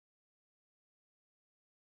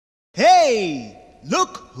Hey,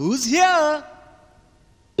 look who's here!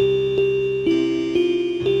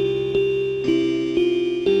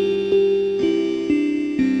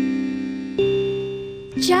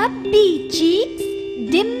 Chubby cheeks,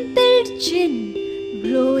 dimpled chin,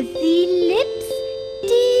 rosy lips,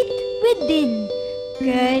 teeth within,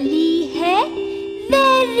 curly hair,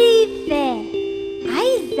 very fair,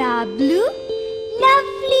 eyes are blue,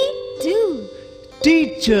 lovely too.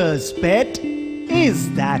 Teacher's pet,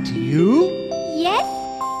 is that you? Yes,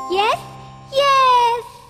 yes,